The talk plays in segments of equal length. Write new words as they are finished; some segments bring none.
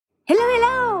Hello,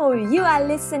 hello! You are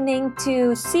listening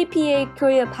to CPA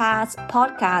Career Path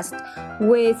podcast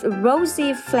with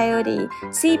Rosie Flaherty,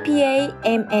 CPA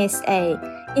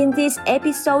MSA. In this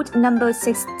episode number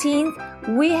 16,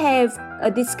 we have a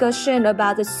discussion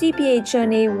about the CPA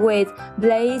journey with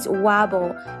Blaise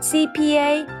Wabble,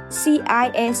 CPA,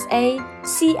 CISA,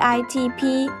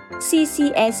 CITP,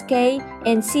 CCSK,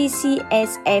 and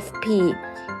CCSFP.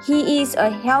 He is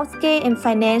a healthcare and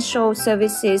financial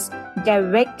services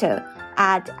director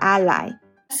at Ally.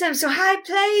 Awesome. So hi,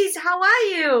 Blaise. How are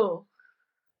you?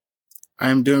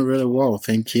 I'm doing really well.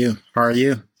 Thank you. How are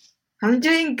you? I'm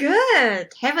doing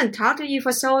good. Haven't talked to you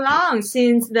for so long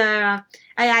since the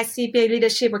AICPA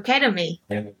Leadership Academy.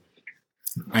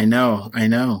 I know.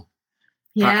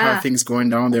 Yeah. How are things going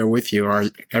down there with you? Are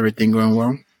everything going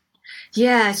well?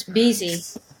 Yeah, it's busy.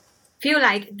 Feel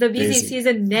like the busy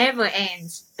season never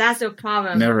ends. That's the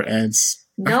problem. Never ends.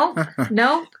 Nope.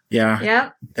 Yeah.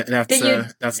 Yeah. That's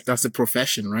the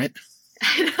profession, right?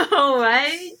 I know,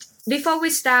 right? Before we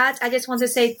start, I just want to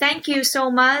say thank you so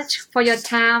much for your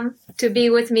time to be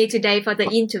with me today for the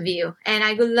interview. And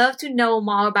I would love to know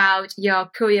more about your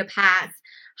career path,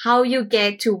 how you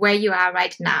get to where you are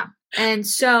right now. And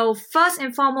so first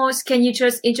and foremost, can you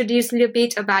just introduce a little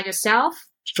bit about yourself?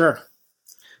 Sure.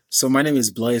 So my name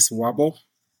is Blaise Wabble,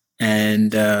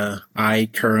 and I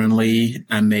currently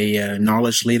am a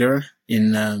knowledge leader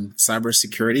in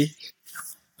cybersecurity.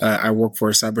 I work for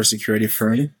a cybersecurity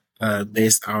firm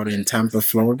based out in Tampa,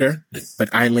 Florida, but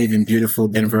I live in beautiful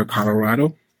Denver,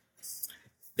 Colorado.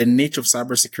 The niche of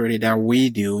cybersecurity that we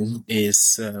do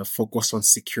is focused on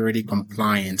security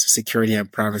compliance, security and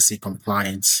privacy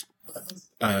compliance.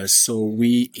 So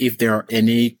if there are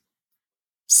any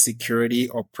security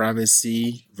or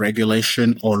privacy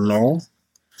regulation or law,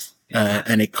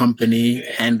 and a company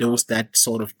handles that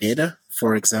sort of data,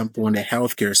 for example, in the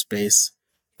healthcare space,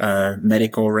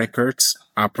 medical records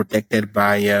are protected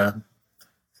by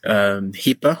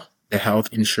HIPAA, the Health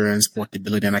Insurance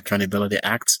Portability and Accountability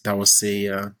Act. That was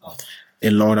a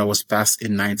law that was passed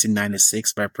in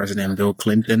 1996 by President Bill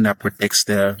Clinton that protects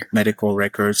the medical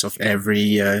records of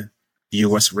every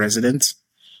U.S. resident.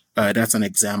 That's an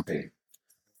example.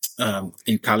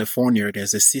 In California,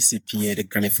 there's a CCPA, the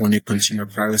California Consumer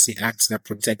Privacy Act, that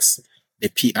protects the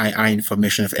PII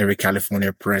information of every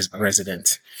California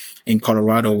resident. In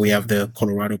Colorado, we have the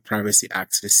Colorado Privacy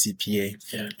Act, the CPA.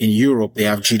 In Europe, they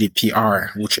have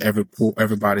GDPR, which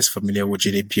everybody's familiar with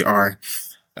GDPR.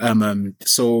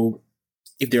 So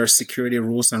if there are security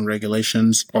rules and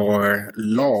regulations or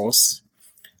laws,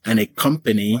 and a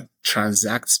company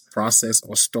transacts, processes,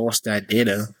 or stores that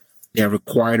data, they are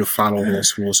required to follow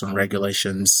those rules and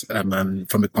regulations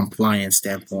from a compliance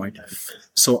standpoint.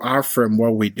 So our firm,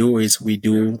 what we do is we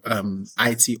do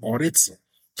IT audits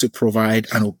to provide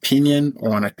an opinion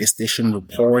or an attestation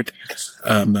report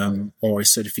or a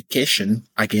certification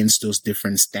against those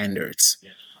different standards.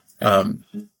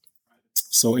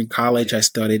 So in college, I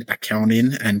studied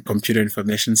accounting and computer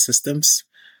information systems.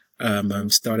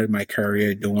 Started my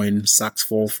career doing SOX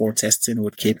 404 testing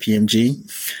with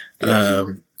KPMG.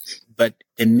 But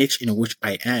the niche in which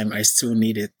I am, I still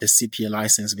needed the CPA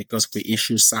license because we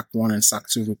issue SOC 1 and SOC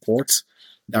 2 reports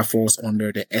that falls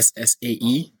under the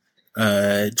SSAE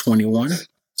 21.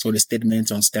 So the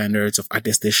Statements on Standards of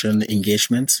Attestation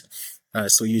Engagement.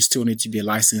 So you still need to be a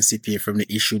licensed CPA from the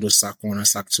issue of SOC 1 and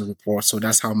SOC 2 reports. So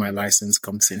that's how my license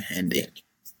comes in handy.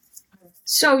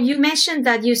 So you mentioned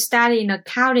that you studied in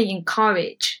accounting in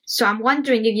college. So I'm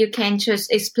wondering if you can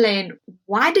just explain,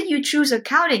 why did you choose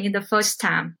accounting in the first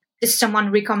time? Did someone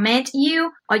recommend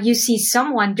you, or you see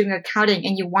someone doing accounting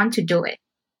and you want to do it?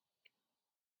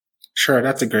 Sure,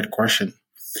 that's a great question.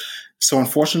 So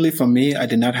unfortunately for me, I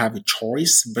did not have a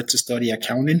choice but to study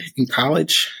accounting in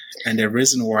college. And the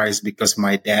reason why is because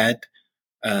my dad,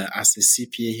 as a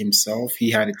CPA himself,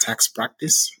 he had a tax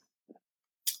practice.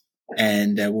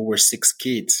 And we were 6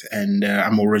 kids, and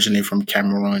I'm originally from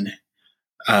Cameroon.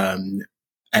 And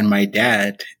my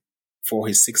dad, for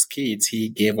his 6 kids, he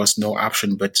gave us no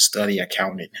option but to study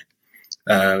accounting.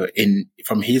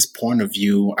 From his point of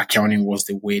view, accounting was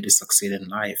the way to succeed in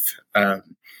life.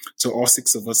 So all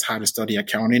 6 of us had to study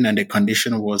accounting, and the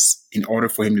condition was, in order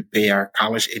for him to pay our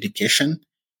college education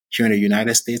here in the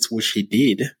United States, which he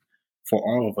did for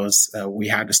all of us, we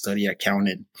had to study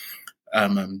accounting.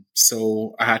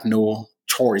 So I had no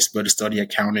choice but to study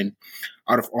accounting.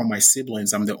 Out of all my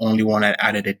siblings, I'm the only one that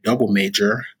added a double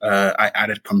major. I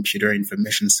added computer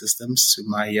information systems to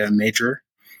my major.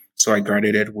 So I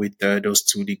graduated with those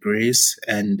 2 degrees,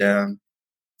 and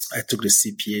I took the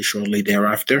CPA shortly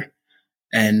thereafter.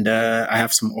 And I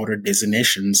have some other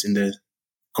designations in the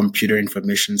computer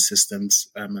information systems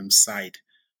side,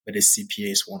 but the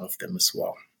CPA is one of them as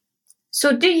well.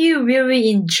 So do you really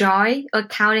enjoy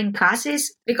accounting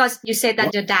classes? Because you said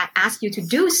that your dad asked you to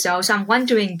do so. So I'm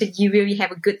wondering, did you really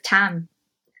have a good time?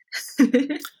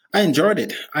 I enjoyed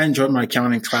it. I enjoyed my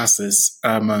accounting classes.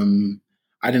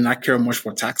 I did not care much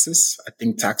for taxes. I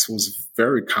think tax was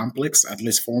very complex, at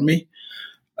least for me.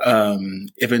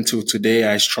 Even to today,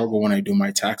 I struggle when I do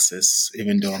my taxes,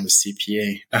 even though I'm a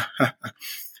CPA.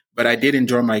 But I did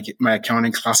enjoy my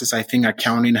accounting classes. I think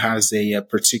accounting has a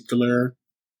particular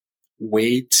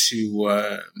way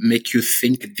to make you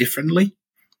think differently.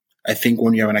 I think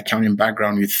when you have an accounting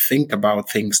background, you think about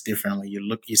things differently.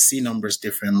 You see numbers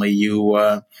differently.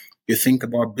 You think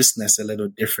about business a little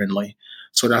differently.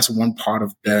 So that's one part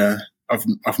of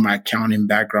my accounting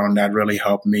background that really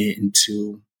helped me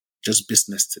into just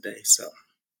business today. So.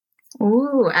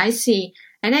 Oh, I see.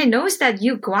 And I noticed that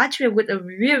you graduated with a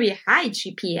really high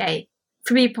GPA,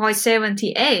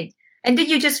 3.78. And did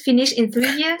you just finish in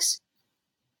 3 years?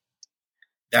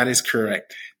 That is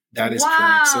correct. That is Wow.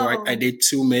 correct. So I did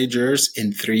 2 majors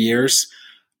in 3 years.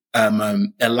 A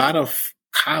lot of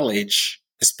college,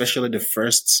 especially the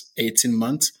first 18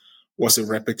 months, was a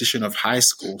repetition of high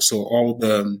school. So all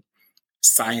the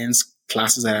science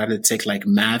classes that I had to take, like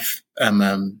math, and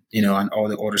all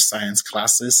the other science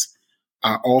classes,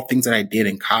 are all things that I did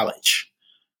in college.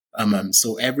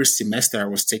 So every semester I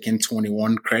was taking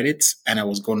 21 credits, and I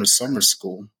was going to summer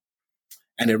school.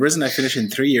 And the reason I finished in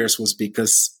 3 years was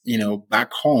because,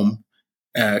 back home,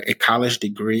 a college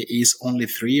degree is only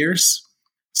 3 years.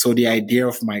 So the idea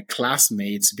of my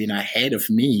classmates being ahead of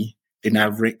me did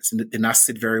not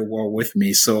sit very well with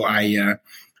me. So I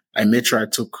made sure I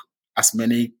took as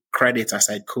many credits as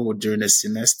I could during the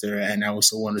semester, and I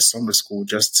also went to summer school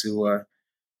just to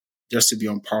be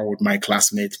on par with my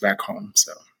classmates back home.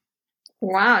 So.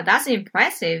 Wow, that's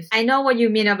impressive. I know what you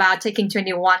mean about taking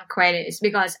 21 credits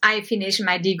because I finished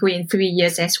my degree in 3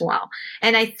 years as well.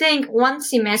 And I think one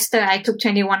semester I took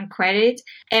 21 credits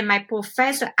and my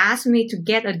professor asked me to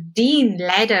get a dean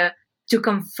letter to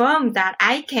confirm that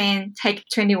I can take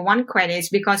 21 credits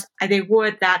because they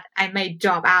worried that I may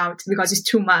drop out because it's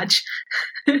too much.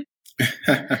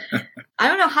 I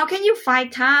don't know. How can you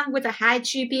find time with a high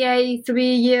GPA,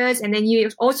 3 years, and then you're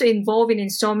also involved in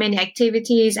so many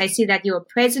activities? I see that you're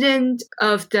president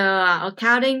of the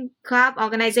accounting club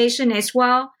organization as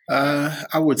well.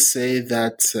 I would say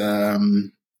that,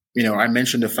 I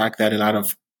mentioned the fact that a lot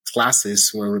of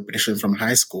classes were repetition from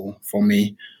high school for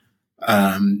me.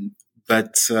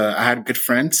 But I had good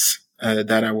friends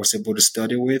that I was able to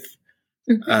study with.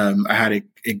 Mm-hmm. I had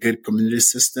a good community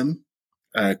system.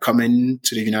 Coming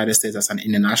to the United States as an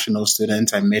international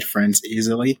student, I made friends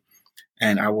easily,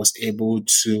 and I was able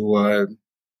to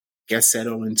get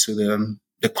settled into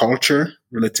the culture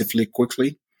relatively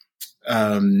quickly.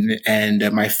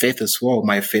 And my faith as well.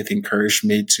 My faith encouraged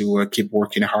me to keep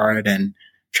working hard and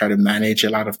try to manage a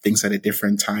lot of things at a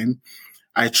different time.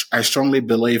 I strongly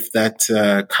believe that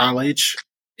college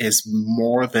is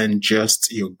more than just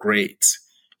your grades.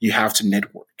 You have to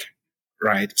network,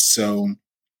 right? So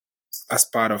as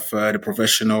part of the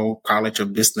professional college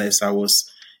of business, I was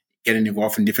getting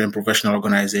involved in different professional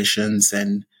organizations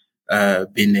and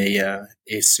being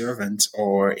a servant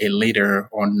or a leader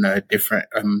on different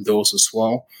those as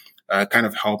well. Kind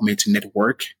of helped me to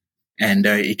network, and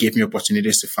it gave me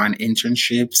opportunities to find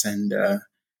internships and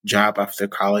job after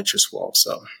college as well.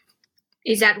 So,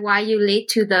 is that why you lead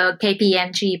to the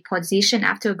KPMG position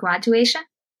after graduation?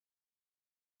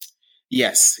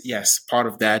 Yes. Part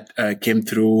of that came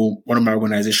through one of my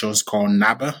organizations called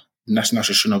NABA, National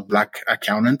Association of Black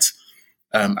Accountants.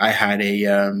 I had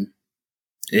a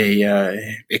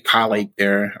colleague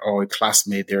there or a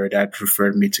classmate there that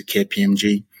referred me to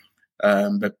KPMG.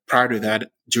 But prior to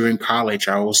that, during college,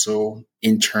 I also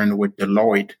interned with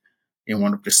Deloitte in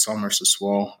one of the summers as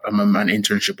well. An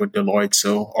internship with Deloitte.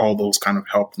 So all those kind of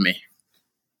helped me.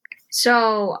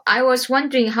 So I was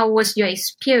wondering, how was your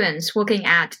experience working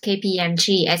at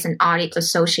KPMG as an audit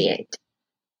associate?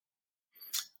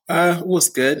 It was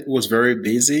good. It was very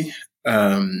busy.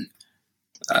 My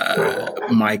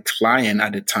client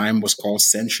at the time was called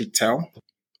CenturyTel,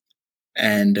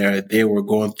 and they were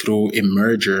going through a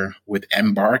merger with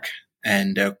Embark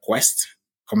and Quest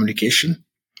Communication.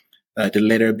 The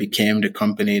latter became the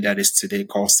company that is today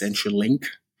called CenturyLink.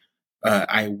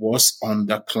 I was on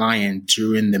the client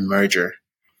during the merger.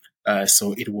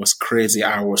 So it was crazy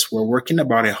hours. We're working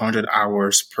about 100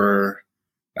 hours per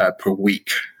week,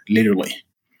 literally.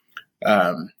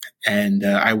 And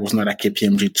I was not at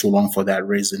KPMG too long for that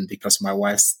reason, because my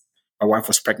wife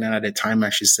was pregnant at the time,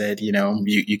 and she said,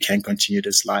 you can't continue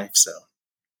this life. So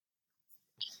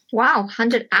Wow,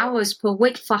 100 hours per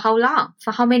week for how long?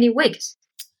 For how many weeks?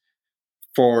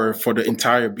 For the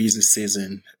entire busy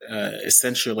season,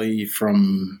 essentially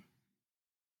from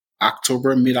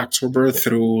mid-October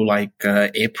through like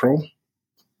April.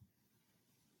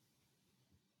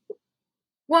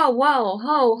 Whoa,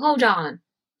 hold on.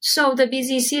 So the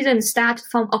busy season starts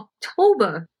from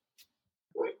October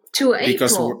to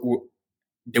Because April.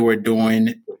 they were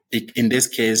doing, in this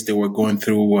case, they were going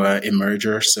through a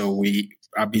merger. So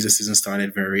our busy season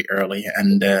started very early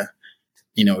and,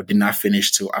 did not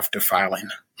finish till after filing.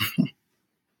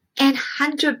 And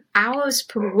 100 hours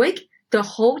per week? The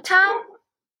whole time?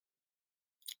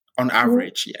 On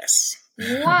average, yes.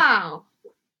 Wow.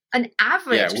 An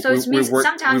average. Yeah, So it means we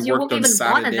sometimes you worked work on even more than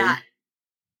Saturday. that.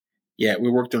 Yeah, we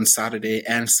worked on Saturday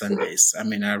and Sundays. I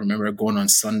mean, I remember going on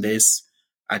Sundays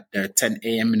at 10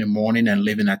 a.m. in the morning and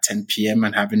leaving at 10 p.m.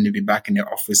 and having to be back in the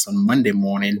office on Monday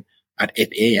morning at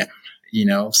 8 a.m.,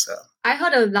 so. I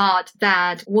heard a lot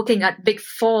that working at Big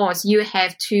Fours, you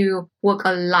have to work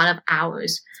a lot of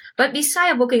hours. But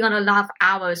besides working on a lot of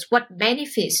hours, what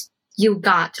benefits you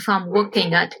got from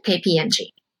working at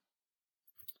KPMG?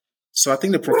 So I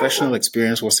think the professional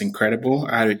experience was incredible.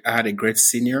 I had a great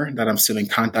senior that I'm still in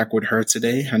contact with her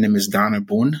today. Her name is Donna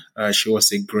Boone. She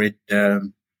was a great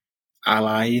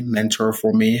ally, mentor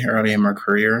for me early in my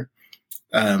career.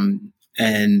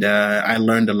 And I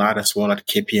learned a lot as well at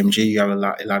KPMG. You have a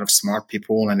lot of smart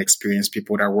people and experienced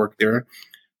people that work there.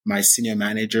 My senior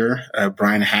manager,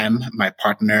 Brian Ham, my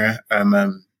partner,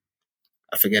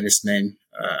 I forget his name.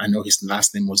 I know his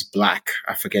last name was Black.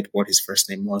 I forget what his first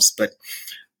name was, but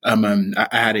I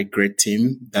had a great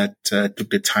team that took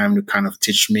the time to kind of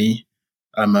teach me,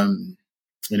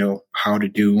 how to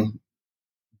do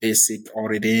basic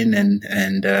auditing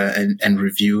and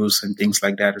reviews and things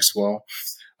like that as well.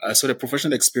 So the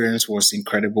professional experience was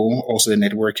incredible. Also the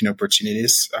networking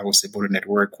opportunities. I was able to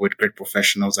network with great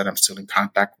professionals that I'm still in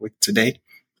contact with today,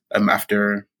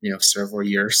 after, several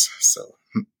years.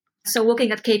 So working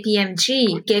at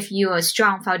KPMG gave you a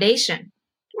strong foundation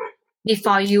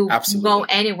before you Absolutely. go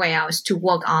anywhere else to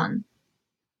work on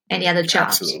any other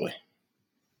jobs. Absolutely.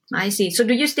 I see. So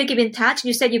do you still keep in touch?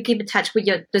 You said you keep in touch with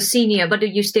the senior, but do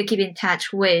you still keep in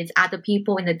touch with other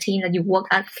people in the team that you work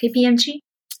at KPMG?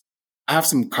 I have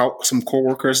some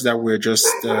coworkers that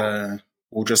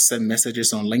we'll just send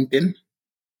messages on LinkedIn,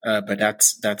 but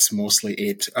that's mostly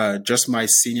it. Just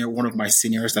one of my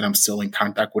seniors that I'm still in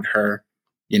contact with her,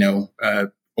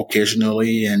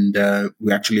 occasionally, and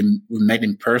we met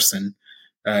in person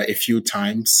a few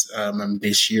times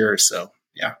this year or so.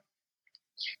 Yeah.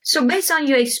 So based on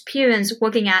your experience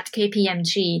working at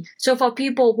KPMG, so for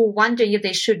people who wonder if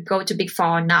they should go to Big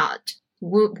Four or not,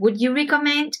 would you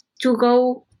recommend to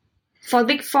go for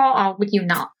Big Four or would you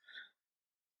not?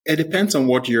 It depends on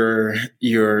what your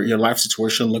life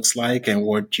situation looks like and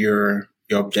what your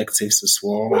objectives as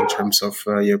well in terms of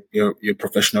your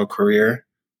professional career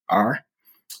are.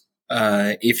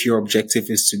 If your objective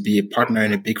is to be a partner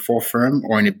in a Big Four firm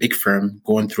or in a big firm,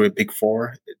 going through a Big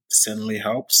Four, it certainly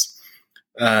helps.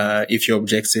 If your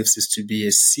objective is to be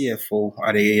a CFO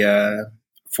at a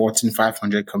Fortune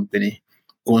 500 company,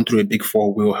 going through a Big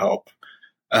Four will help.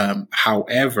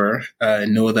 However,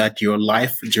 know that your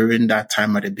life during that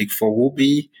time at the Big Four will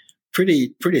be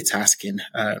pretty tasking.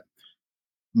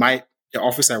 The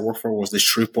office I worked for was the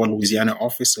Shreveport, Louisiana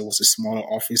office. So it was a smaller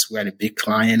office. We had a big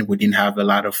client. We didn't have a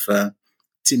lot of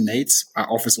teammates.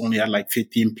 Our office only had like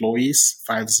 50 employees,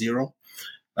 50.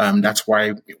 That's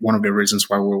why one of the reasons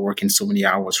why we were working so many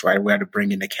hours, right? We had to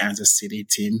bring in the Kansas City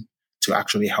team to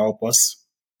actually help us.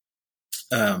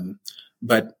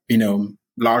 But,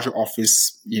 larger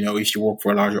office, if you work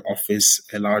for a larger office,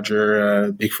 a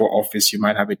larger Big Four office, you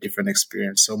might have a different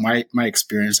experience. So my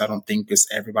experience, I don't think is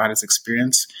everybody's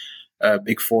experience.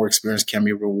 Big Four experience can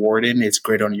be rewarding. It's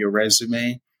great on your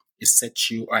resume. It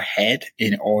sets you ahead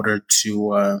in order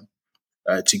to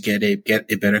get a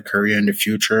better career in the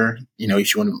future.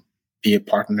 If you want to be a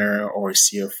partner or a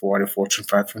CFO at a Fortune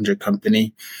 500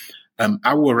 company,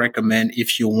 I will recommend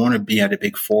if you want to be at a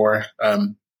Big Four,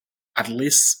 at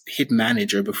least hit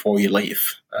manager before you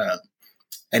leave.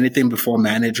 Anything before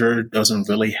manager doesn't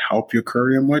really help your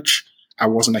career much. I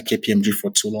wasn't at KPMG for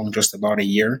too long, just about a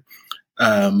year.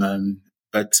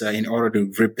 But in order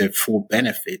to reap the full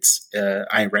benefits,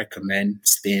 I recommend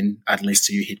staying at least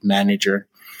till you hit manager.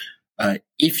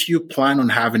 If you plan on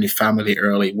having a family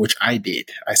early, which I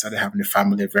did, I started having a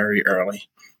family very early.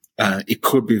 It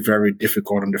could be very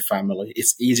difficult on the family.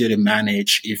 It's easier to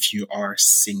manage if you are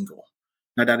single.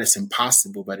 Not that it's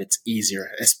impossible, but it's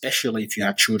easier, especially if you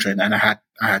have children. And I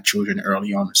had children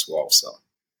early on as well. So,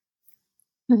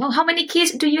 How many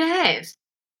kids do you have?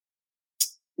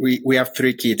 We have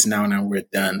 3 kids now, and we're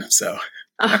done. So.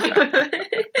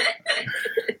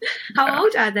 How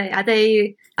old are they?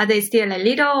 Are they still a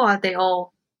little, or are they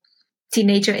all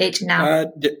teenager age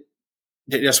now?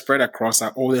 They're spread across.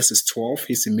 Our oldest is 12.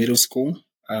 He's in middle school.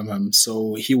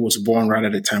 So he was born right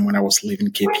at the time when I was leaving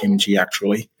KPMG,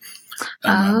 actually.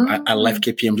 I left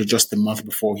KPMG just a month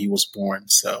before he was born.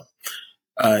 So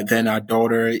then our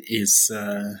daughter is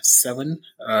 7,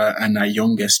 and our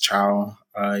youngest child,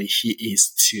 he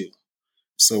is 2.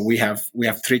 So we have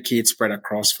 3 kids spread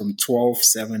across from 12,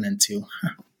 7, and 2.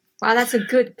 Wow, that's a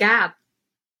good gap.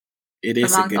 It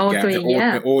is a good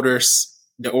gap.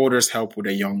 The olders help with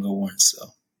the younger ones. So.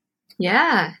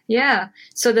 Yeah.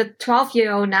 So the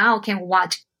 12-year-old now can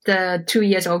watch the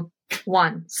 2-year-old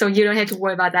one. So you don't have to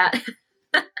worry about that.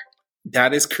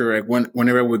 That is correct.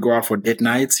 Whenever we go out for date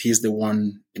nights, he's the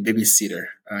babysitter.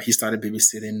 He started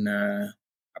babysitting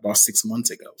about 6 months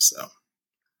ago. So.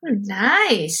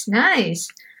 Nice.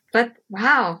 But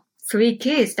wow, 3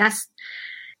 kids. That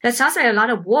sounds like a lot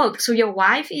of work. So your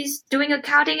wife is doing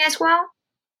accounting as well?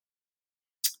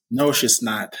 No, she's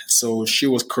not. So she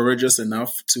was courageous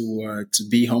enough to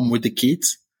be home with the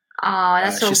kids. Oh,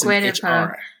 that's so great of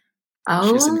her.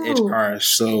 She's in HR.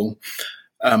 So,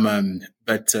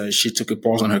 but she took a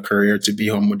pause on her career to be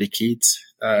home with the kids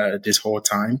this whole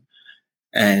time.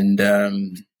 And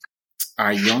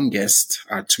our youngest,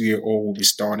 our 2-year-old, will be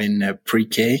starting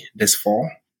pre-K this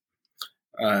fall.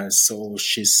 So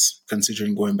she's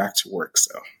considering going back to work.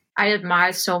 So I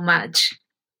admire so much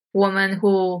women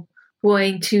who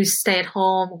willing to stay at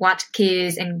home, watch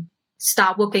kids, and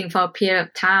start working for a period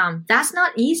of time. That's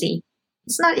not easy.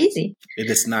 It's not easy. It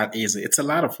is not easy. It's a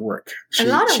lot of work. She's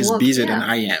work, busier than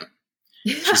I am.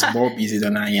 She's more busy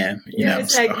than I am.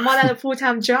 It's like more than a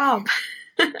full-time job.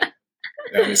 That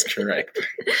is correct.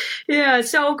 Yeah.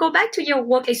 So go back to your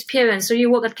work experience. So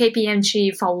you work at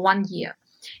KPMG for 1 year.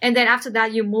 And then after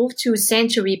that, you moved to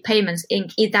Century Payments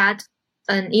Inc. Is that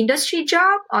an industry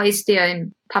job or is still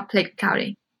in public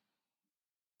accounting?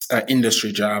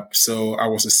 Industry job. So I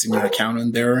was a senior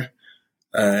accountant there.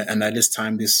 And at this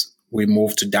time, we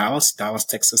moved to Dallas,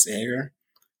 Texas area.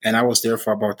 And I was there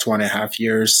for about 2.5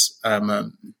 years.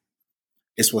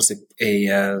 This was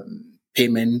a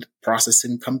payment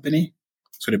processing company.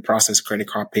 So they process credit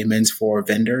card payments for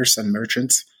vendors and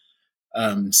merchants.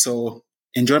 So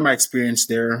enjoyed my experience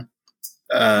there.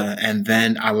 And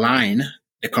then Align,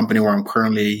 the company where I'm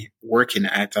currently working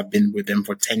at, I've been with them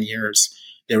for 10 years.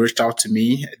 They reached out to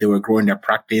me. They were growing their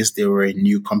practice. They were a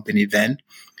new company then,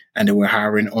 and they were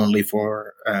hiring only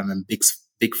for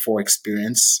Big Four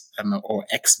experience or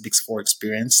ex-Big Four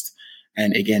experienced.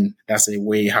 And again, that's a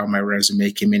way how my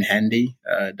resume came in handy.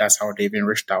 That's how they even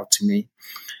reached out to me.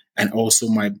 And also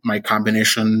my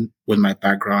combination with my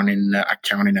background in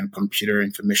accounting and computer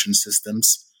information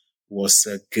systems was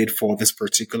good for this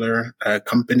particular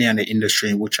company and the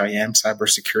industry in which I am,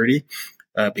 cybersecurity.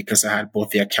 Because I had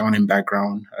both the accounting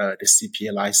background, the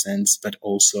CPA license, but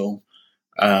also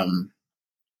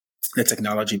the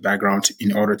technology background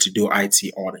in order to do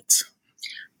IT audits.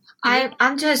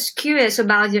 I'm just curious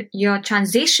about your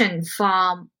transition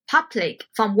from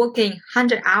working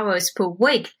 100 hours per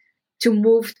week to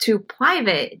move to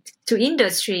private, to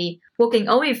industry, working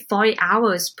only 40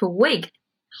 hours per week.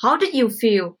 How did you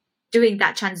feel doing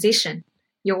that transition?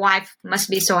 Your wife must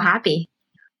be so happy.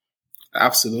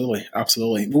 Absolutely.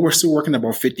 We were still working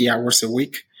about 50 hours a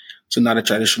week, so not a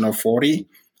traditional 40,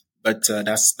 but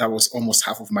that was almost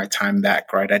half of my time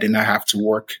back, right? I did not have to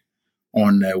work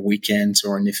on weekends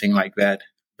or anything like that.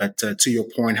 But to your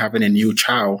point, having a new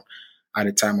child, at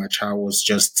the time my child was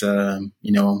just,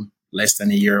 less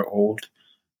than a year old,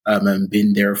 and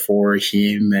being there for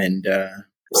him and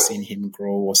seeing him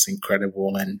grow was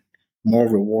incredible and more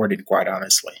rewarding, quite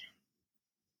honestly.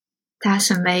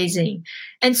 That's amazing.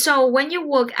 And so when you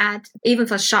work even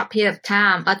for a short period of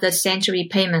time at the Century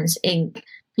Payments Inc.,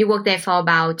 you worked there for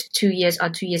about 2 years or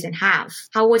 2.5 years.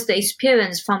 How was the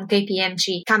experience from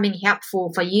KPMG coming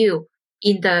helpful for you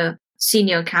in the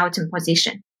senior accountant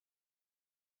position?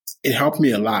 It helped me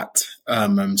a lot.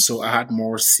 So I had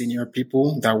more senior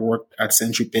people that worked at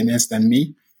Century Payments than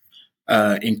me,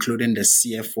 including the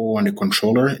CFO and the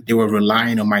controller. They were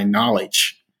relying on my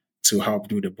knowledge to help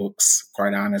do the books,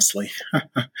 quite honestly.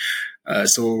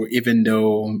 So even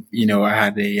though, I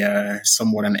had a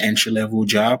somewhat an entry-level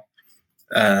job,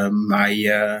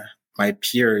 my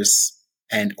peers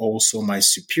and also my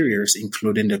superiors,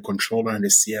 including the controller and the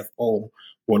CFO,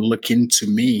 were looking to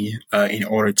me in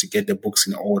order to get the books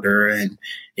in order and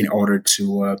in order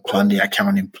to plan the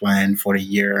accounting plan for the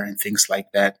year and things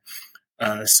like that.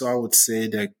 So I would say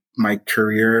that my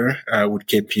career with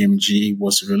KPMG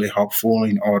was really helpful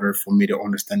in order for me to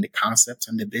understand the concepts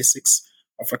and the basics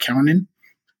of accounting.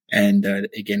 And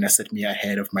again, that set me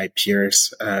ahead of my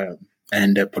peers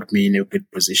and put me in a good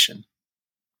position.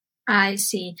 I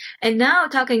see. And now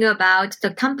talking about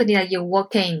the company that you're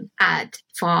working at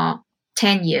for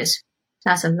 10 years.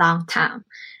 That's a long time.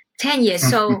 10 years.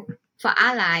 So for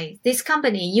Ally, this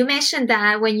company, you mentioned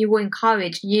that when you were in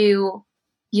college, you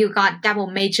got double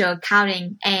major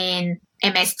accounting and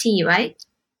MST, right?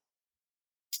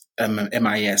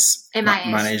 MIS,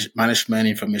 MIS. Management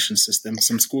Information Systems.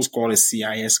 Some schools call it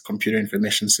CIS, Computer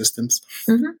Information Systems.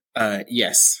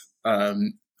 Yes.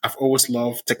 I've always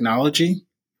loved technology.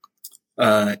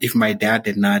 If my dad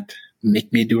did not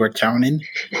make me do accounting,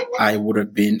 I would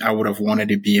have wanted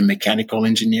to be a mechanical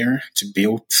engineer to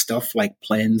build stuff like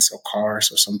planes or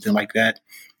cars or something like that.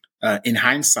 In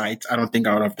hindsight, I don't think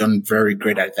I would have done very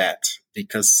great at that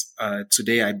because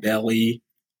today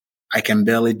I can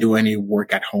barely do any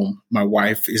work at home. My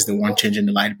wife is the one changing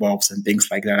the light bulbs and things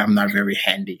like that. I'm not very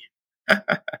handy.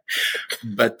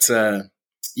 But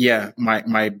yeah,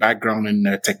 my background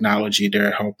in technology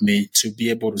there helped me to be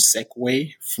able to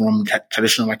segue from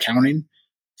traditional accounting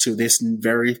to this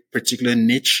very particular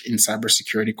niche in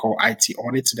cybersecurity called IT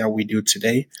audits that we do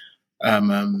today.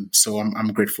 So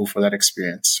I'm grateful for that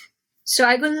experience. So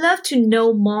I would love to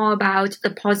know more about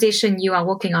the position you are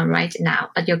working on right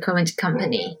now at your current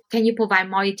company. Can you provide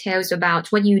more details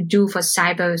about what you do for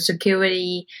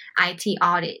cybersecurity IT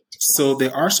audit? So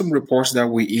there are some reports that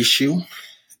we issue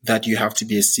that you have to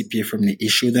be a CPA from to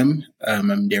issue them.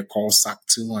 They're called SOC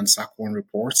 2 and SOC 1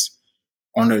 reports.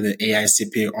 Under the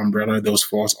AICPA umbrella, those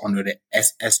falls under the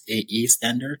SSAE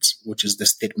standards, which is the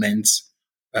statement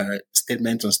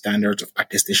on standards of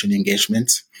attestation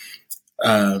engagement.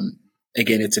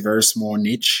 Again, it's a very small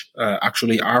niche.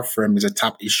 Actually, our firm is a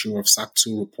top issuer of SOC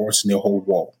 2 reports in the whole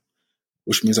world,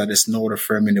 which means that there's no other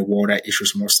firm in the world that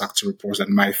issues more SOC 2 reports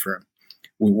than my firm.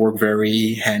 We work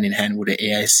very hand in hand with the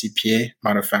AICPA.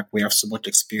 Matter of fact, we have so much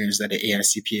experience that the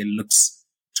AICPA looks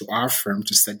to our firm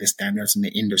to set the standards in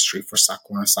the industry for SOC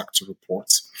 1 and SOC 2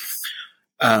 reports.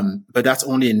 But that's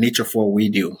only a niche of what we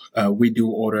do. We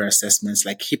do other assessments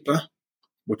like HIPAA,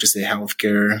 which is a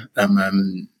healthcare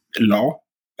law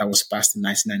that was passed in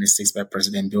 1996 by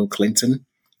President Bill Clinton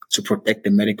to protect the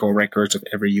medical records of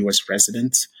every U.S.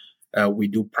 resident. We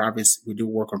do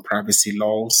work on privacy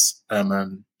laws.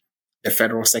 The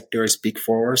federal sector is big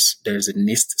for us. There's a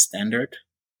NIST standard,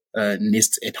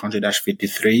 NIST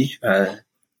 800-53.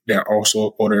 There are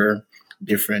also other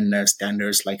different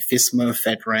standards like FISMA,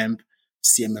 FedRAMP,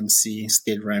 CMMC,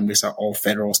 StateRAMP. These are all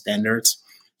federal standards.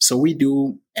 So we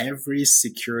do every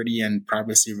security and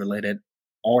privacy related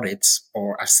audits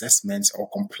or assessments or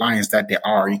compliance that there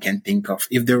are you can think of.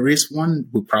 If there is one,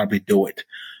 we'll probably do it.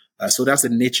 So that's the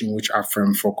niche in which our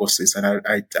firm focuses, and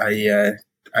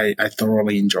I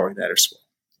thoroughly enjoy that as well.